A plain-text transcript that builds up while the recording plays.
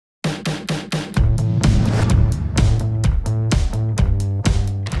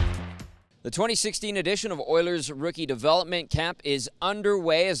The 2016 edition of Oilers Rookie Development Camp is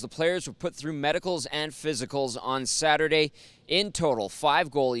underway as the players were put through medicals and physicals on Saturday. In total, 5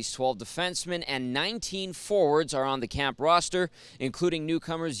 goalies, 12 defensemen, and 19 forwards are on the camp roster, including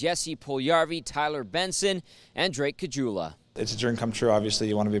newcomers Jesse Puljujarvi, Tyler Benson, and Drake Gazzola. It's a dream come true. Obviously,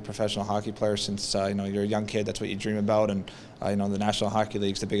 you want to be a professional hockey player since you're a young kid. That's what you dream about, and the National Hockey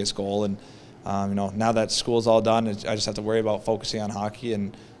League's the biggest goal. And now that school's all done, I just have to worry about focusing on hockey.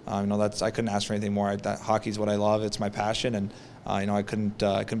 And I couldn't ask for anything more. Hockey's what I love. It's my passion, and I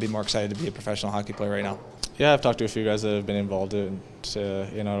couldn't be more excited to be a professional hockey player right now. Yeah, I've talked to a few guys that have been involved in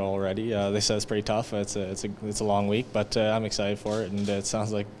it already. They said it's pretty tough. It's a long week, but I'm excited for it, and it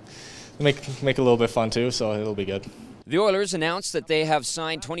sounds like make it a little bit fun too. So it'll be good. The Oilers announced that they have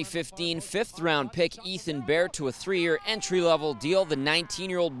signed 2015 fifth-round pick Ethan Bear to a 3-year entry-level deal. The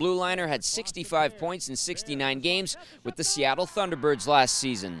 19-year-old blue liner had 65 points in 69 games with the Seattle Thunderbirds last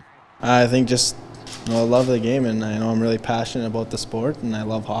season. I think just I love the game, and I'm really passionate about the sport, and I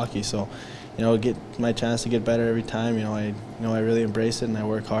love hockey. So get my chance to get better every time. I really embrace it, and I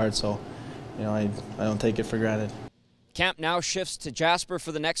work hard. So I don't take it for granted. Camp now shifts to Jasper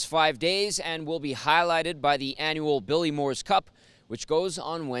for the next 5 days and will be highlighted by the annual Billy Moore's Cup, which goes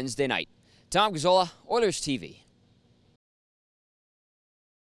on Wednesday night. Tom Gazzola, Oilers TV.